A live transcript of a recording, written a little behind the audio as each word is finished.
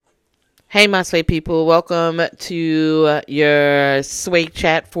Hey, my Sway people. Welcome to your Sway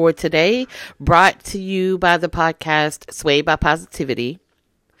chat for today, brought to you by the podcast Sway by Positivity.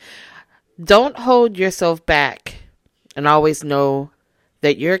 Don't hold yourself back and always know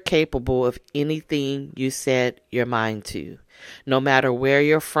that you're capable of anything you set your mind to. No matter where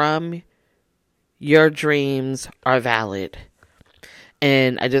you're from, your dreams are valid.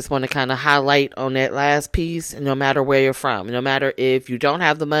 And I just want to kind of highlight on that last piece, no matter where you're from, no matter if you don't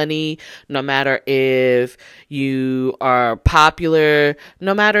have the money, no matter if you are popular,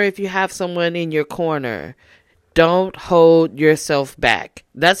 no matter if you have someone in your corner, don't hold yourself back.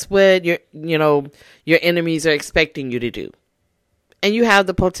 That's what your enemies are expecting you to do. And you have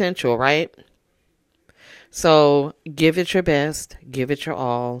the potential, right? So give it your best, give it your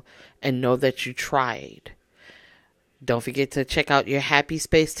all, and know that you tried. Don't forget to check out your happy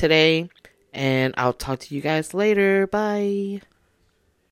space today, and I'll talk to you guys later. Bye.